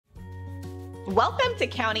Welcome to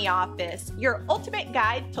County Office, your ultimate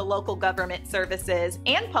guide to local government services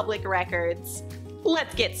and public records.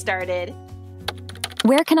 Let's get started.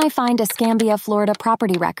 Where can I find Escambia, Florida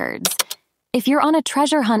property records? If you're on a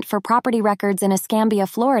treasure hunt for property records in Escambia,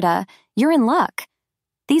 Florida, you're in luck.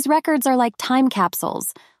 These records are like time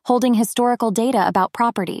capsules, holding historical data about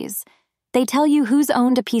properties. They tell you who's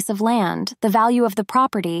owned a piece of land, the value of the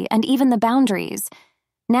property, and even the boundaries.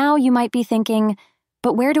 Now you might be thinking,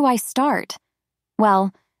 but where do I start?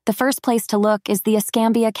 Well, the first place to look is the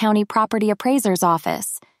Escambia County Property Appraiser's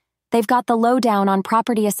Office. They've got the lowdown on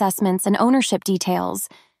property assessments and ownership details.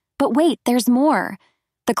 But wait, there's more.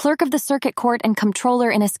 The clerk of the circuit court and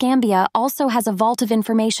comptroller in Escambia also has a vault of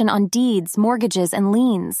information on deeds, mortgages, and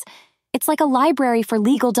liens. It's like a library for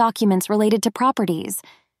legal documents related to properties.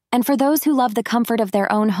 And for those who love the comfort of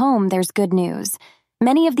their own home, there's good news.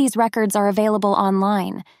 Many of these records are available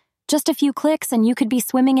online. Just a few clicks and you could be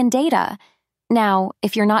swimming in data. Now,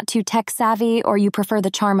 if you're not too tech-savvy or you prefer the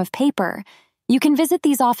charm of paper, you can visit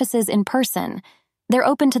these offices in person. They're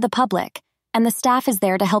open to the public, and the staff is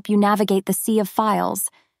there to help you navigate the sea of files.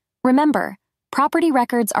 Remember, property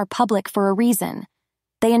records are public for a reason.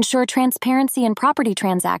 They ensure transparency in property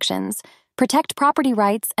transactions, protect property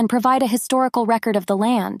rights, and provide a historical record of the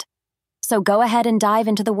land. So go ahead and dive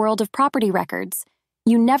into the world of property records.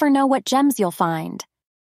 You never know what gems you'll find.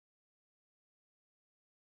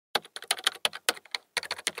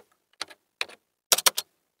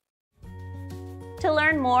 To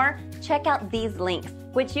learn more, check out these links,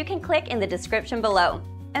 which you can click in the description below.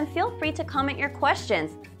 And feel free to comment your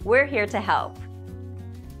questions. We're here to help.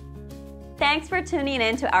 Thanks for tuning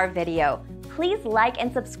in to our video. Please like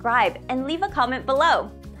and subscribe and leave a comment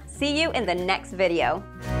below. See you in the next video.